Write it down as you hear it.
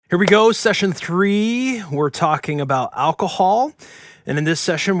Here we go, session 3. We're talking about alcohol. And in this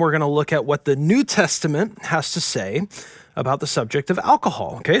session, we're going to look at what the New Testament has to say about the subject of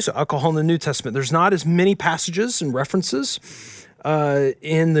alcohol. Okay, so alcohol in the New Testament. There's not as many passages and references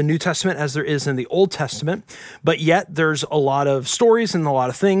in the New Testament as there is in the Old Testament, but yet there's a lot of stories and a lot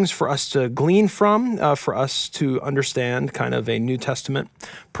of things for us to glean from, for us to understand kind of a New Testament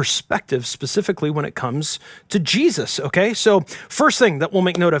perspective, specifically when it comes to Jesus, okay? So first thing that we'll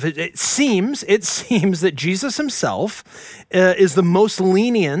make note of, it seems that Jesus himself is the most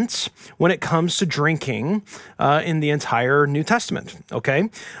lenient when it comes to drinking in the entire New Testament, okay?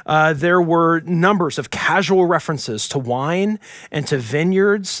 There were numbers of casual references to wine and to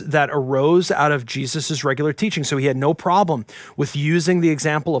vineyards that arose out of Jesus's regular teaching. So he had no problem with using the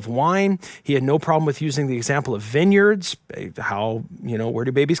example of wine. He had no problem with using the example of vineyards. How, where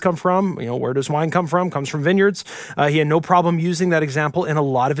do babies come from? Where does wine come from? Comes from vineyards. He had no problem using that example in a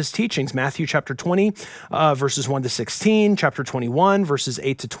lot of his teachings. Matthew chapter 20, verses 1 to 16, chapter 21, verses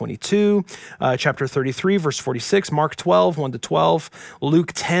 8 to 22, chapter 33, verse 46, Mark 12, 1 to 12,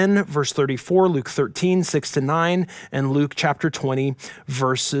 Luke 10, verse 34, Luke 13, 6 to 9, and Luke chapter 20,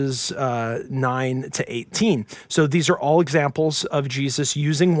 verses 9 to 18. So these are all examples of Jesus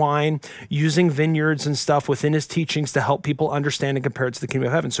using wine, using vineyards and stuff within his teachings to help people understand and compare it to the kingdom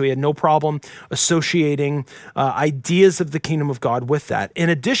of heaven. So he had no problem associating ideas of the kingdom of God with that. In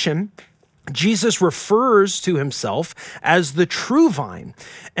addition, Jesus refers to himself as the true vine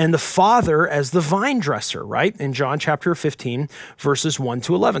and the Father as the vine dresser, right? In John chapter 15, verses 1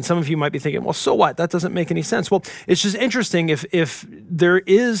 to 11. Some of you might be thinking, well, so what? That doesn't make any sense. Well, it's just interesting if there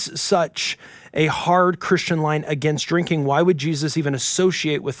is such a hard Christian line against drinking, why would Jesus even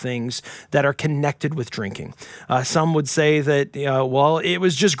associate with things that are connected with drinking? Some would say that, it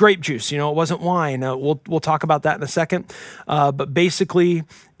was just grape juice, it wasn't wine. We'll talk about that in a second. But basically,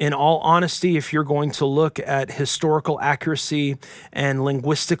 in all honesty, if you're going to look at historical accuracy and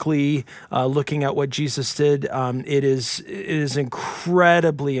linguistically looking at what Jesus did, it is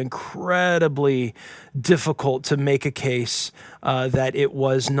incredibly difficult to make a case that it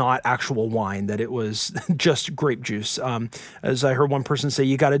was not actual wine, that it was just grape juice. As I heard one person say,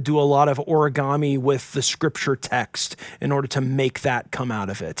 you got to do a lot of origami with the scripture text in order to make that come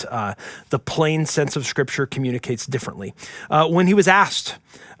out of it. The plain sense of scripture communicates differently. When he was asked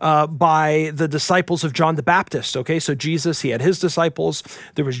by the disciples of John the Baptist, okay, so Jesus, he had his disciples.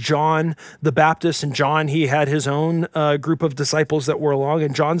 There was John the Baptist, and John, he had his own group of disciples that were along,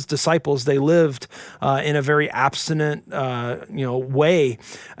 and John's disciples, they lived in a very abstinent way.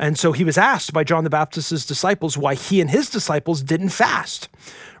 And so he was asked by John the Baptist's disciples why he and his disciples didn't fast,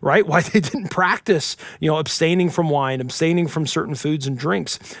 right? Why they didn't practice, abstaining from wine, abstaining from certain foods and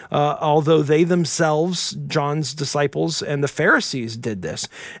drinks, although they themselves, John's disciples and the Pharisees, did this.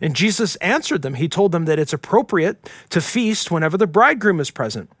 And Jesus answered them. He told them that it's appropriate to feast whenever the bridegroom is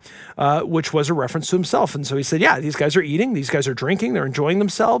present, which was a reference to himself. And so he said, yeah, these guys are eating, these guys are drinking, they're enjoying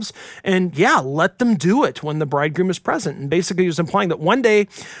themselves. And yeah, let them do it when the bridegroom is present. And basically he was implying that one day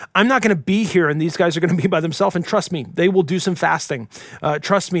I'm not going to be here and these guys are going to be by themselves. And trust me, they will do some fasting.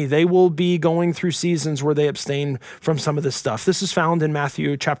 Trust me, they will be going through seasons where they abstain from some of this stuff. This is found in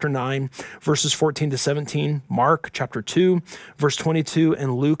Matthew chapter 9, verses 14 to 17, Mark chapter 2, verse 22,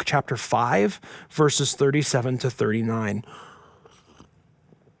 and Luke chapter 5, verses 37 to 39.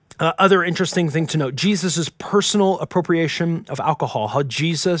 Other interesting thing to note, Jesus' personal appropriation of alcohol, how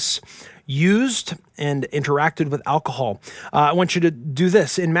Jesus used and interacted with alcohol. I want you to do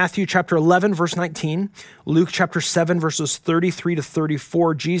this. In Matthew chapter 11, verse 19, Luke chapter 7, verses 33 to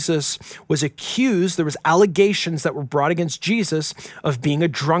 34, Jesus was accused, there was allegations that were brought against Jesus of being a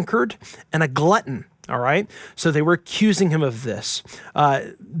drunkard and a glutton. All right. So they were accusing him of this.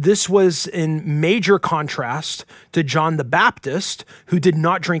 This was in major contrast to John the Baptist, who did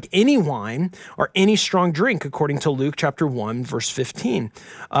not drink any wine or any strong drink, according to Luke chapter 1, verse 15.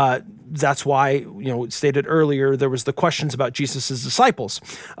 That's why, stated earlier, there was the questions about Jesus's disciples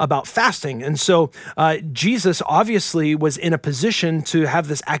about fasting. And so Jesus obviously was in a position to have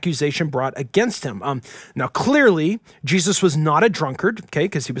this accusation brought against him. Now, clearly, Jesus was not a drunkard, okay,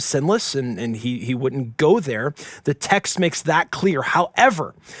 because he was sinless and he wouldn't go there. The text makes that clear.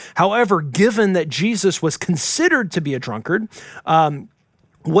 However, given that Jesus was considered to be a drunkard,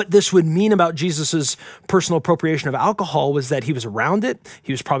 what this would mean about Jesus's personal appropriation of alcohol was that he was around it.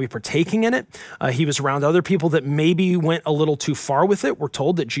 He was probably partaking in it. He was around other people that maybe went a little too far with it. We're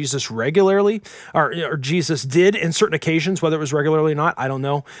told that Jesus regularly, or Jesus did in certain occasions, whether it was regularly or not, I don't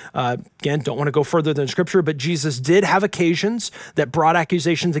know. Again, don't want to go further than Scripture, but Jesus did have occasions that brought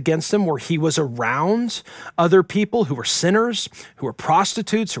accusations against him where he was around other people who were sinners, who were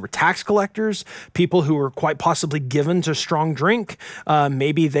prostitutes, who were tax collectors, people who were quite possibly given to strong drink,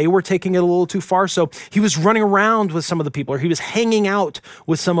 maybe they were taking it a little too far. So he was running around with some of the people, or he was hanging out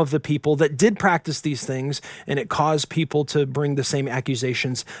with some of the people that did practice these things, and it caused people to bring the same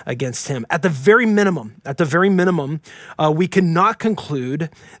accusations against him. At the very minimum, we cannot conclude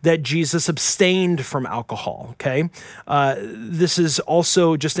that Jesus abstained from alcohol, okay? This is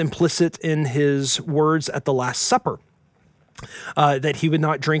also just implicit in his words at the Last Supper. That he would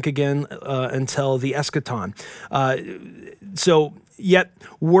not drink again until the eschaton. Yet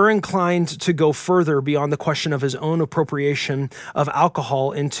we're inclined to go further beyond the question of his own appropriation of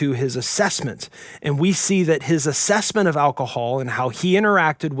alcohol into his assessment. And we see that his assessment of alcohol and how he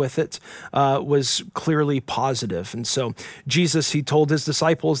interacted with it was clearly positive. And so Jesus, he told his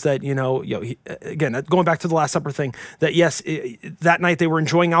disciples that, again, going back to the Last Supper thing, that yes, that night they were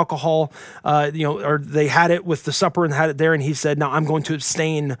enjoying alcohol, or they had it with the supper and had it there. And he said, now I'm going to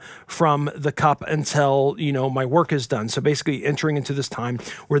abstain from the cup until, my work is done. So basically entering into this time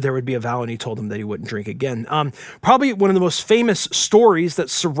where there would be a vow, and he told them that he wouldn't drink again. Probably one of the most famous stories that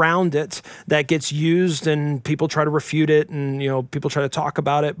surround it that gets used, and people try to refute it, and people try to talk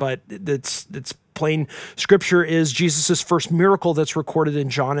about it, but it's plain Scripture, is Jesus's first miracle that's recorded in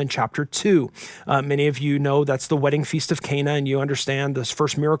John in chapter 2. Many of you know that's the wedding feast of Cana, and you understand this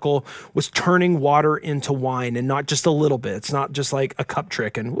first miracle was turning water into wine, and not just a little bit. It's not just like a cup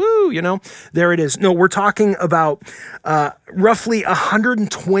trick and woo, there it is. No, we're talking about roughly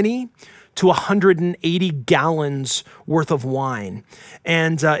 120 to 180 gallons worth of wine.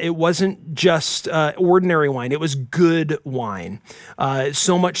 And it wasn't just ordinary wine, it was good wine.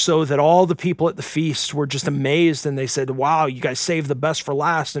 So much so that all the people at the feast were just amazed, and they said, wow, you guys saved the best for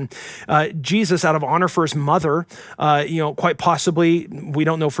last. And Jesus, out of honor for his mother, quite possibly, we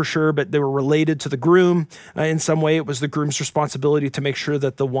don't know for sure, but they were related to the groom in some way. It was the groom's responsibility to make sure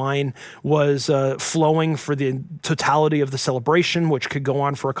that the wine was flowing for the totality of the celebration, which could go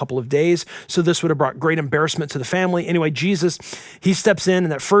on for a couple of days. So this would have brought great embarrassment to the family. Anyway, Jesus, he steps in,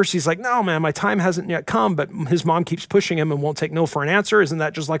 and at first he's like, no, man, my time hasn't yet come. But his mom keeps pushing him and won't take no for an answer. Isn't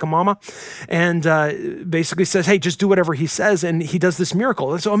that just like a mama? And basically says, hey, just do whatever he says. And he does this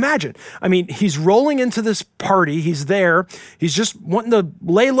miracle. And so imagine, he's rolling into this party. He's there. He's just wanting to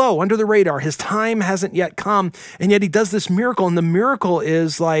lay low under the radar. His time hasn't yet come. And yet he does this miracle. And the miracle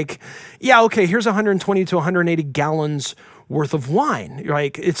is like, yeah, okay, here's 120 to 180 gallons worth of wine.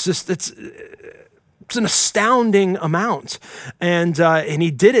 Like, it's an astounding amount. And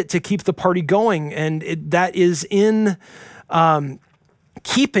he did it to keep the party going. And that is in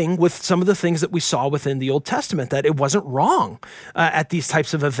keeping with some of the things that we saw within the Old Testament, that it wasn't wrong at these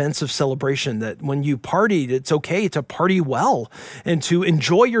types of events of celebration, that when you partied, it's okay to party well and to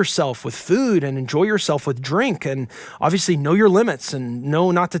enjoy yourself with food and enjoy yourself with drink, and obviously know your limits and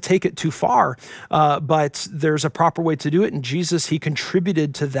know not to take it too far. But there's a proper way to do it. And Jesus, he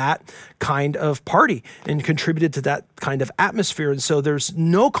contributed to that kind of party and contributed to that kind of atmosphere. And so there's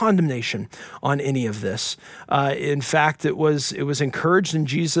no condemnation on any of this. In fact, it was encouraged, and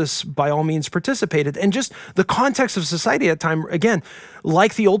Jesus by all means participated. And just the context of society at the time, again,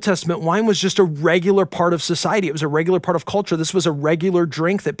 like the Old Testament, wine was just a regular part of society. It was a regular part of culture. This was a regular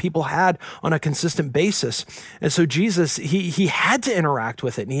drink that people had on a consistent basis. And so Jesus, he had to interact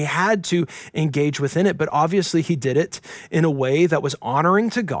with it, and he had to engage within it. But obviously he did it in a way that was honoring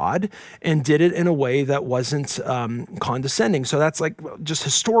to God, and did it in a way that wasn't condescending. So that's like, just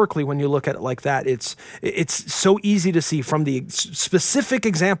historically, when you look at it like that, it's so easy to see from the specific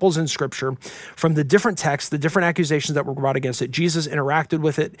examples in Scripture, from the different texts, the different accusations that were brought against it. Jesus interacted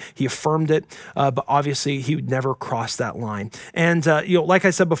with it. He affirmed it, but obviously he would never cross that line. And, like I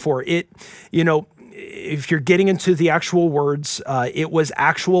said before, if you're getting into the actual words, it was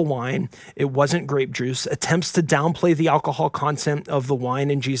actual wine. It wasn't grape juice. Attempts to downplay the alcohol content of the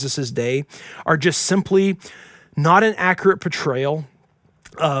wine in Jesus's day are just simply not an accurate portrayal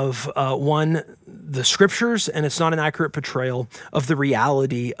of the Scriptures, and it's not an accurate portrayal of the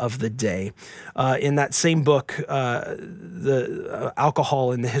reality of the day. In that same book, the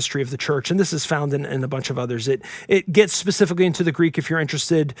Alcohol in the History of the Church, and this is found in a bunch of others, it gets specifically into the Greek. If you're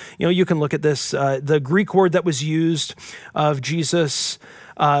interested, you can look at this. The Greek word that was used of Jesus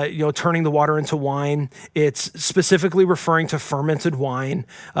turning the water into wine. It's specifically referring to fermented wine.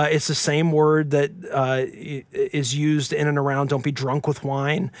 It's the same word that is used in and around don't be drunk with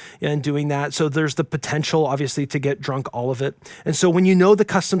wine and doing that. So there's the potential, obviously, to get drunk all of it. And so when you know the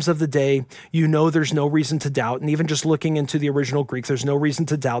customs of the day, you know there's no reason to doubt. And even just looking into the original Greek, there's no reason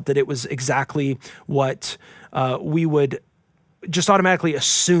to doubt that it was exactly what we would just automatically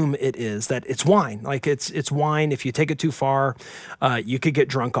assume it is, that it's wine. Like it's wine. If you take it too far, you could get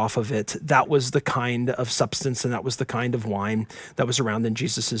drunk off of it. That was the kind of substance, and that was the kind of wine that was around in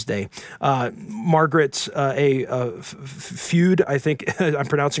Jesus's day. Margaret Feud, I think I'm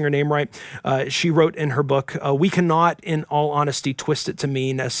pronouncing her name right. She wrote in her book, "We cannot, in all honesty, twist it to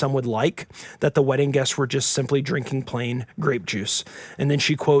mean, as some would like, that the wedding guests were just simply drinking plain grape juice." And then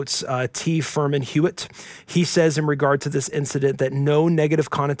she quotes T. Furman Hewitt. He says in regard to this incident that no negative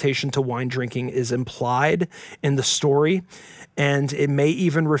connotation to wine drinking is implied in the story, and it may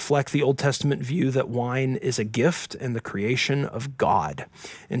even reflect the Old Testament view that wine is a gift and the creation of God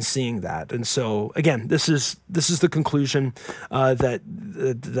in seeing that. And so, again, this is the conclusion that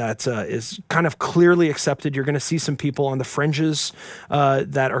is kind of clearly accepted. You're going to see some people on the fringes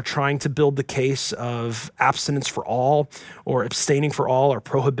that are trying to build the case of abstinence for all, or abstaining for all, or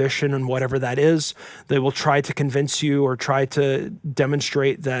prohibition, and whatever that is. They will try to convince you or try to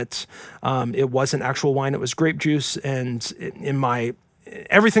demonstrate that it wasn't actual wine, it was grape juice. And in my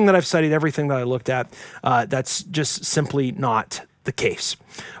everything that I've studied, everything that I looked at, that's just simply not the case.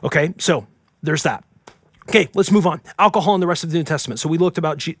 Okay, so there's that. Okay, let's move on. Alcohol in the rest of the New Testament. So we looked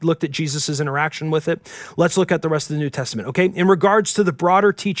at Jesus' interaction with it. Let's look at the rest of the New Testament, okay? In regards to the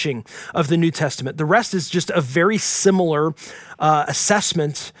broader teaching of the New Testament, the rest is just a very similar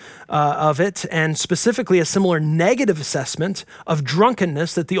assessment of it, and specifically a similar negative assessment of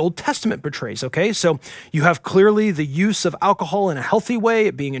drunkenness that the Old Testament portrays, okay? So you have clearly the use of alcohol in a healthy way,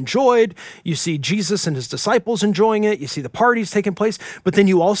 it being enjoyed. You see Jesus and his disciples enjoying it. You see the parties taking place. But then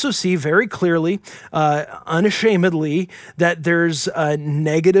you also see very clearly, unashamedly, that there's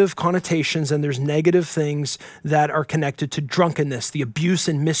negative connotations and there's negative things that are connected to drunkenness, the abuse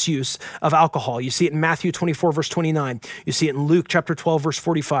and misuse of alcohol. You see it in Matthew 24, verse 29. You see it in Luke chapter 12, verse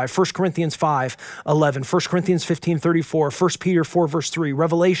 45, 1 Corinthians 5, 11, 1 Corinthians 15, 34, 1 Peter 4, verse 3,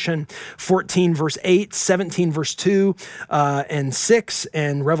 Revelation 14, verse 8, 17, verse 2 and 6,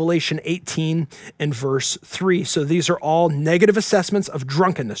 and Revelation 18 and verse 3. So these are all negative assessments of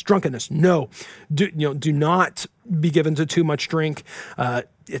drunkenness. Drunkenness, no. Do not be given to too much drink.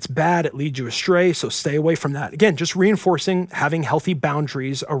 It's bad. It leads you astray. So stay away from that. Again, just reinforcing having healthy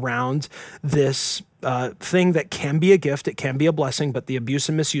boundaries around this thing that can be a gift. It can be a blessing, but the abuse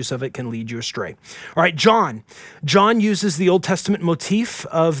and misuse of it can lead you astray. All right, John. John uses the Old Testament motif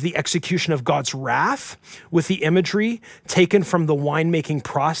of the execution of God's wrath with the imagery taken from the winemaking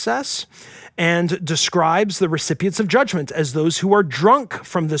process, and describes the recipients of judgment as those who are drunk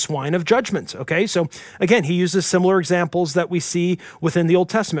from this wine of judgment. Okay, so again, he uses similar examples that we see within the Old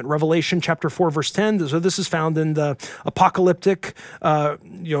Testament. Revelation chapter 4, verse 10. So this is found in the apocalyptic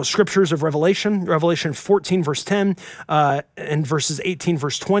scriptures of Revelation. Revelation 14, verse 10, and verses 18,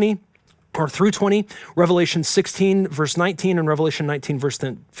 verse 20. Or through 20, Revelation 16, verse 19, and Revelation 19, verse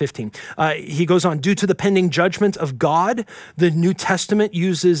 15. He goes on, due to the pending judgment of God, the New Testament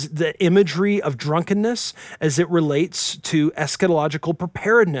uses the imagery of drunkenness as it relates to eschatological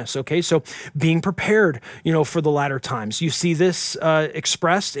preparedness, okay? So being prepared, for the latter times. You see this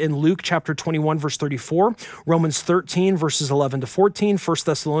expressed in Luke chapter 21, verse 34, Romans 13, verses 11 to 14, 1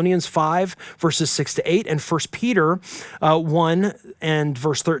 Thessalonians 5, verses 6 to 8, and 1 Peter 1 and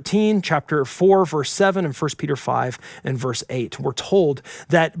verse 13, chapter 4, verse 7, and 1 Peter 5 and verse 8. We're told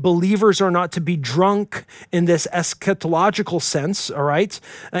that believers are not to be drunk in this eschatological sense, all right?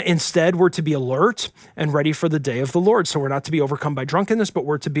 Instead, we're to be alert and ready for the day of the Lord. So we're not to be overcome by drunkenness, but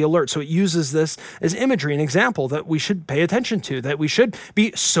we're to be alert. So it uses this as imagery, an example that we should pay attention to, that we should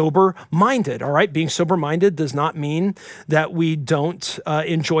be sober-minded, all right? Being sober-minded does not mean that we don't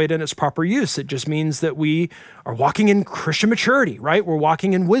enjoy it in its proper use. It just means that we are walking in Christian maturity, right? We're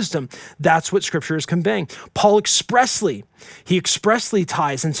walking in wisdom. That's what Scripture is conveying. Paul expressly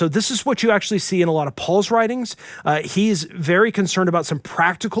ties, and so this is what you actually see in a lot of Paul's writings. He's very concerned about some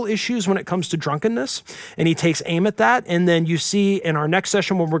practical issues when it comes to drunkenness, and he takes aim at that. And then you see in our next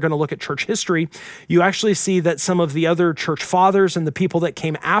session, when we're going to look at church history, you actually see that some of the other church fathers and the people that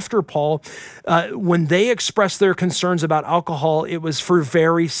came after Paul, when they expressed their concerns about alcohol, it was for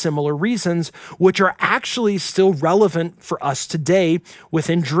very similar reasons, which are actually still relevant for us today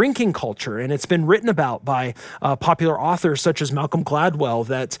within drinking culture. And it's been written about by popular authors such as Malcolm Gladwell,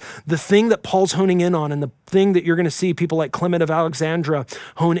 that the thing that Paul's honing in on and the thing that you're going to see people like Clement of Alexandria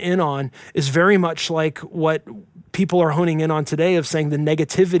hone in on is very much like what people are honing in on today, of saying the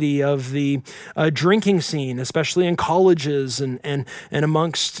negativity of the drinking scene, especially in colleges and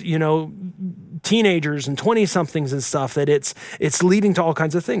amongst, teenagers and 20-somethings and stuff, that it's leading to all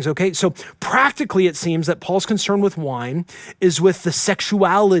kinds of things, okay? So practically it seems that Paul's concern with wine is with the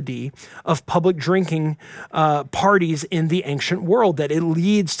sexuality of public drinking parties in the ancient world, that it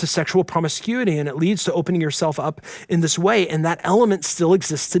leads to sexual promiscuity and it leads to opening yourself up in this way. And that element still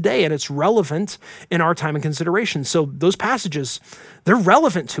exists today, and it's relevant in our time and consideration. So those passages, they're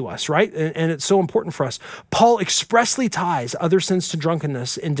relevant to us, right? And it's so important for us. Paul expressly ties other sins to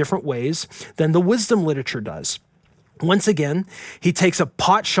drunkenness in different ways than the wisdom literature does. Once again, he takes a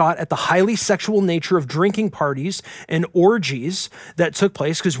pot shot at the highly sexual nature of drinking parties and orgies that took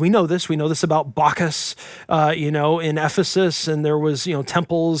place, because we know this about Bacchus, in Ephesus, and there was,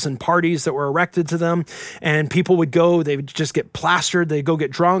 temples and parties that were erected to them, and people would go, they would just get plastered, they'd go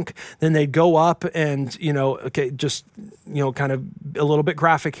get drunk, then they'd go up and, kind of a little bit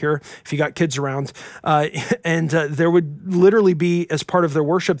graphic here if you got kids around, and there would literally be, as part of their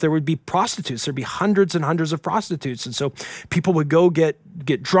worship, there would be prostitutes. There'd be hundreds and hundreds of prostitutes. And so people would go get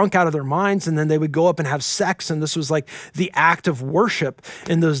drunk out of their minds, and then they would go up and have sex. And this was like the act of worship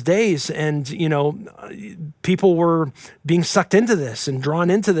in those days. And, people were being sucked into this and drawn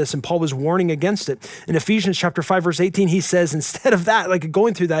into this. And Paul was warning against it. In Ephesians chapter 5, verse 18, he says, instead of that, like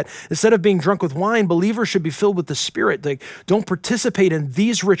going through that, instead of being drunk with wine, believers should be filled with the Spirit. Like, don't participate in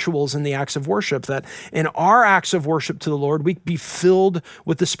these rituals in the acts of worship, that in our acts of worship to the Lord, we be filled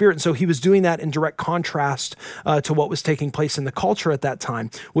with the Spirit. And so he was doing that in direct contrast to what was taking place in the culture at that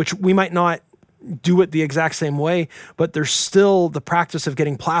time, which we might not do it the exact same way, but there's still the practice of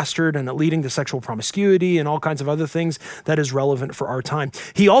getting plastered and it leading to sexual promiscuity and all kinds of other things that is relevant for our time.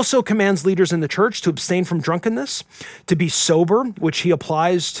 He also commands leaders in the church to abstain from drunkenness, to be sober, which he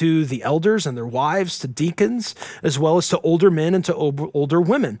applies to the elders and their wives, to deacons, as well as to older men and to older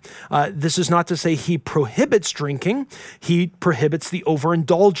women. This is not to say he prohibits drinking. He prohibits the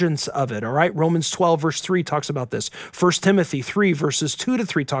overindulgence of it, all right? Romans 12, verse 3 talks about this. 1 Timothy 3, verses 2 to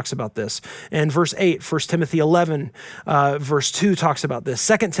 3 talks about this. And verse 8, 1 Timothy 11, verse 2 talks about this.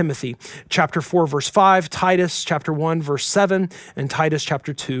 2 Timothy chapter 4, verse 5, Titus chapter 1, verse 7, and Titus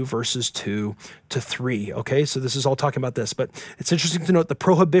chapter 2, verses 2 to 3. Okay, so this is all talking about this. But it's interesting to note the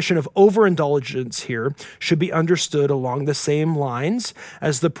prohibition of overindulgence here should be understood along the same lines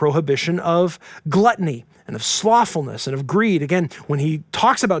as the prohibition of gluttony and of slothfulness and of greed. Again, when he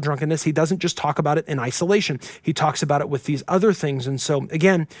talks about drunkenness, he doesn't just talk about it in isolation. He talks about it with these other things. And so,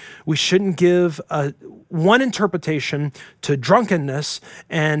 again, we shouldn't give one interpretation to drunkenness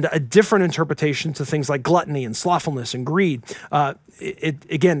and a different interpretation to things like gluttony and slothfulness and greed.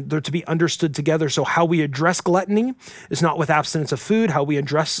 Again, they're to be understood together. So how we address gluttony is not with abstinence of food. How we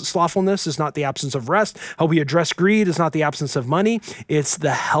address slothfulness is not the absence of rest. How we address greed is not the absence of money. It's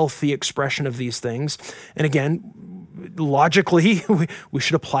the healthy expression of these things. And again, logically, we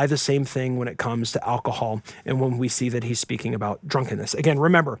should apply the same thing when it comes to alcohol and when we see that he's speaking about drunkenness. Again,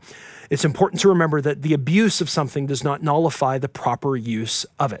 remember, it's important to remember that the abuse of something does not nullify the proper use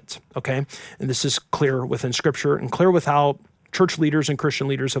of it, okay? And this is clear within Scripture and clear with how church leaders and Christian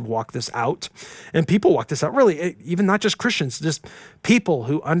leaders have walked this out. And people walk this out, really, even not just Christians, just people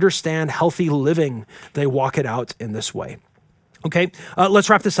who understand healthy living, they walk it out in this way. Okay, let's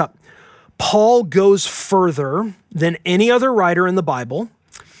wrap this up. Paul goes further than any other writer in the Bible.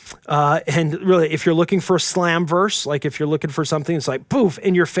 And really, if you're looking for a slam verse, like if you're looking for something that's like, poof,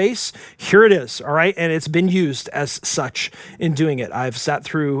 in your face, here it is, all right? And it's been used as such in doing it. I've sat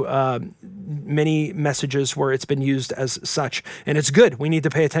through many messages where it's been used as such, and it's good. We need to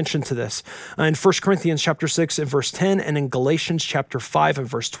pay attention to this. In 1 Corinthians chapter 6 and verse 10, and in Galatians chapter 5 and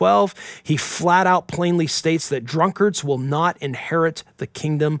verse 12, he flat out plainly states that drunkards will not inherit the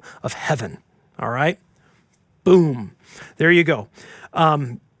kingdom of heaven, all right? Boom. There you go.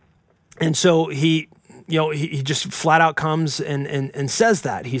 And so he just flat out comes and says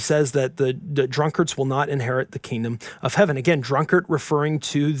that. He says that the drunkards will not inherit the kingdom of heaven. Again, drunkard referring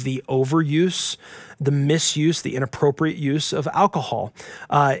to the overuse, the misuse, the inappropriate use of alcohol.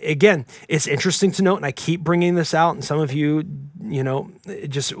 Again, it's interesting to note, and I keep bringing this out, and some of you,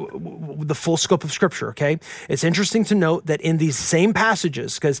 just the full scope of Scripture, okay? It's interesting to note that in these same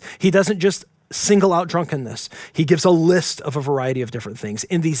passages, because he doesn't just single out drunkenness. He gives a list of a variety of different things.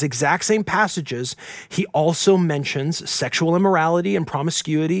 In these exact same passages, he also mentions sexual immorality and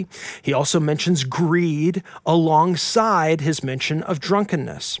promiscuity. He also mentions greed alongside his mention of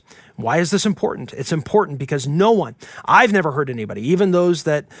drunkenness. Why is this important? It's important because I've never heard anybody, even those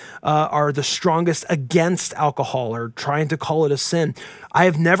that are the strongest against alcohol or trying to call it a sin, I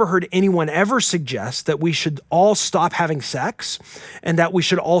have never heard anyone ever suggest that we should all stop having sex and that we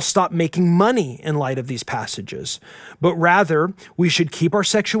should all stop making money in light of these passages. But rather, we should keep our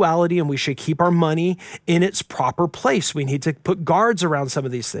sexuality and we should keep our money in its proper place. We need to put guards around some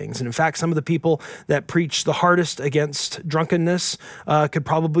of these things. And in fact, some of the people that preach the hardest against drunkenness could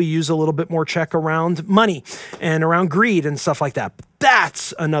probably use a little bit more check around money and around greed and stuff like that.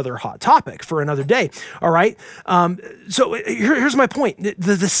 That's another hot topic for another day, all right? So here's my point.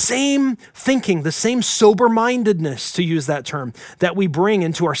 The same thinking, the same sober-mindedness, to use that term, that we bring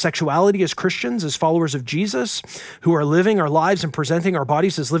into our sexuality as Christians, as followers of Jesus, who are living our lives and presenting our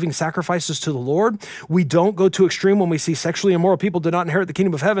bodies as living sacrifices to the Lord. We don't go too extreme when we see sexually immoral people do not inherit the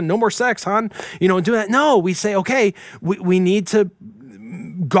kingdom of heaven. No more sex, hon. And do that. No, we say, okay, we need to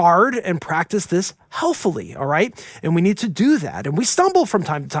guard and practice this healthily, all right? And we need to do that. And we stumble from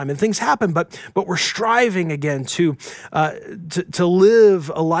time to time and things happen, but we're striving again to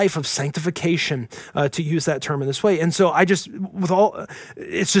live a life of sanctification, to use that term in this way. And so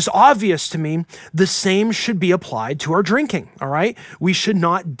it's just obvious to me, the same should be applied to our drinking, all right? We should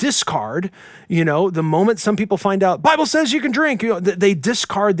not discard, the moment some people find out, Bible says you can drink, they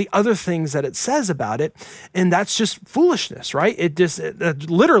discard the other things that it says about it. And that's just foolishness, right?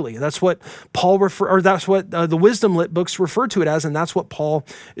 Literally, that's what that's what the Wisdom Lit books refer to it as, and that's what Paul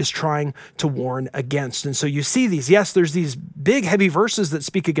is trying to warn against. And so you see there's these big, heavy verses that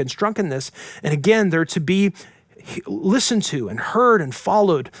speak against drunkenness, and again, they're to be listened to and heard and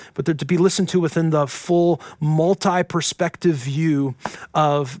followed, but they're to be listened to within the full multi-perspective view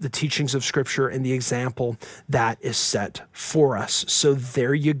of the teachings of Scripture and the example that is set for us. So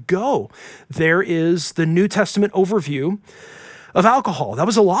there you go. There is the New Testament overview of alcohol. That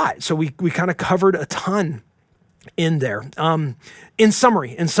was a lot. So we kind of covered a ton in there. In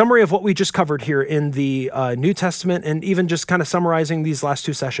summary of what we just covered here in the New Testament, and even just kind of summarizing these last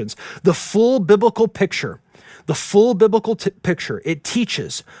two sessions, the full biblical picture, it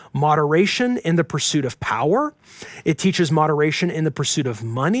teaches moderation in the pursuit of power, it teaches moderation in the pursuit of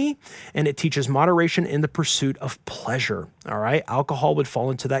money, and it teaches moderation in the pursuit of pleasure, all right? Alcohol would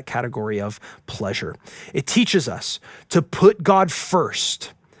fall into that category of pleasure. It teaches us to put God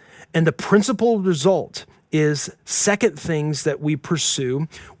first, and the principal result is second things that we pursue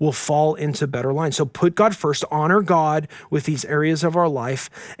will fall into better line. So put God first, honor God with these areas of our life,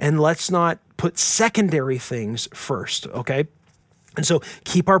 and let's not put secondary things first, okay? And so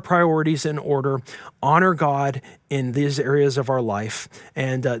keep our priorities in order, honor God in these areas of our life,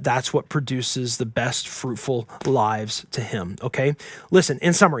 and that's what produces the best fruitful lives to Him, okay? Listen,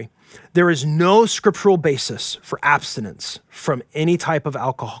 in summary, there is no scriptural basis for abstinence from any type of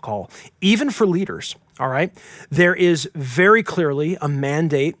alcohol, even for leaders, all right? There is very clearly a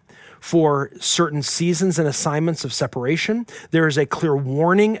mandate for certain seasons and assignments of separation. There is a clear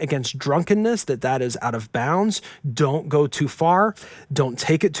warning against drunkenness, that is out of bounds. Don't go too far. Don't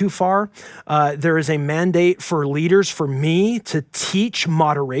take it too far. There is a mandate for leaders, for me, to teach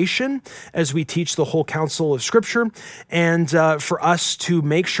moderation as we teach the whole counsel of Scripture, and for us to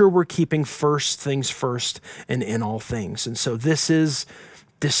make sure we're keeping first things first and in all things. And so this is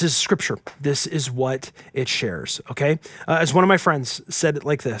Scripture. This is what it shares, okay? As one of my friends said it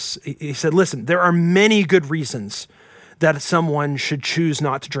like this, he said, listen, there are many good reasons that someone should choose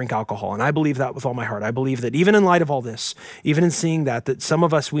not to drink alcohol. And I believe that with all my heart. I believe that even in light of all this, even in seeing that some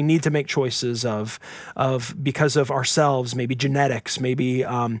of us, we need to make choices of because of ourselves, maybe genetics, maybe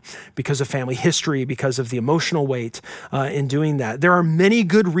because of family history, because of the emotional weight in doing that. There are many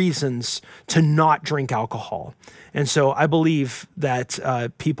good reasons to not drink alcohol. And so I believe that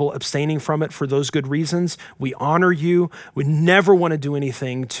people abstaining from it for those good reasons, we honor you. We never want to do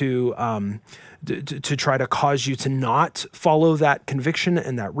anything to try to cause you to not follow that conviction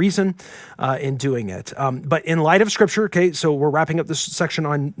and that reason in doing it. But in light of Scripture, okay, so we're wrapping up this section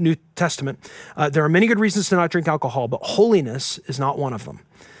on New Testament. There are many good reasons to not drink alcohol, but holiness is not one of them.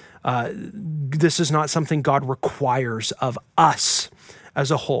 This is not something God requires of us as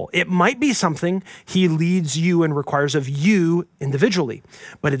a whole. It might be something He leads you and requires of you individually,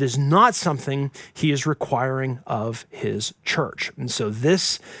 but it is not something He is requiring of His church. And so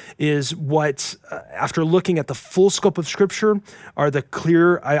this is what, after looking at the full scope of Scripture, are the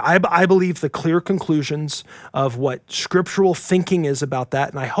clear, I believe, the clear conclusions of what scriptural thinking is about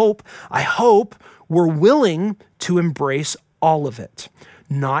that. And I hope we're willing to embrace all of it.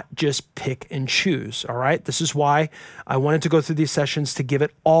 not just pick and choose, all right? This is why I wanted to go through these sessions to give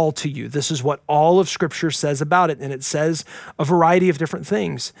it all to you. This is what all of Scripture says about it, and it says a variety of different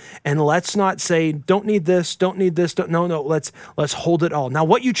things. And let's not say, don't need this, no, let's hold it all. Now,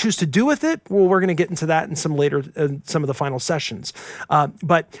 what you choose to do with it, well, we're going to get into that in some of the final sessions.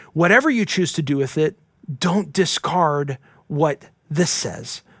 But whatever you choose to do with it, don't discard what this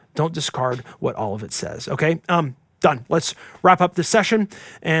says. Don't discard what all of it says, okay? Done. Let's wrap up this session,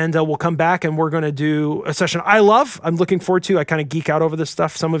 and we'll come back, and we're going to do a session I love. I'm looking forward to. I kind of geek out over this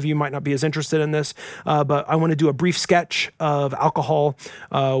stuff. Some of you might not be as interested in this, but I want to do a brief sketch of alcohol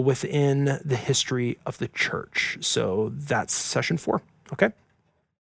within the history of the church. So that's session 4, okay?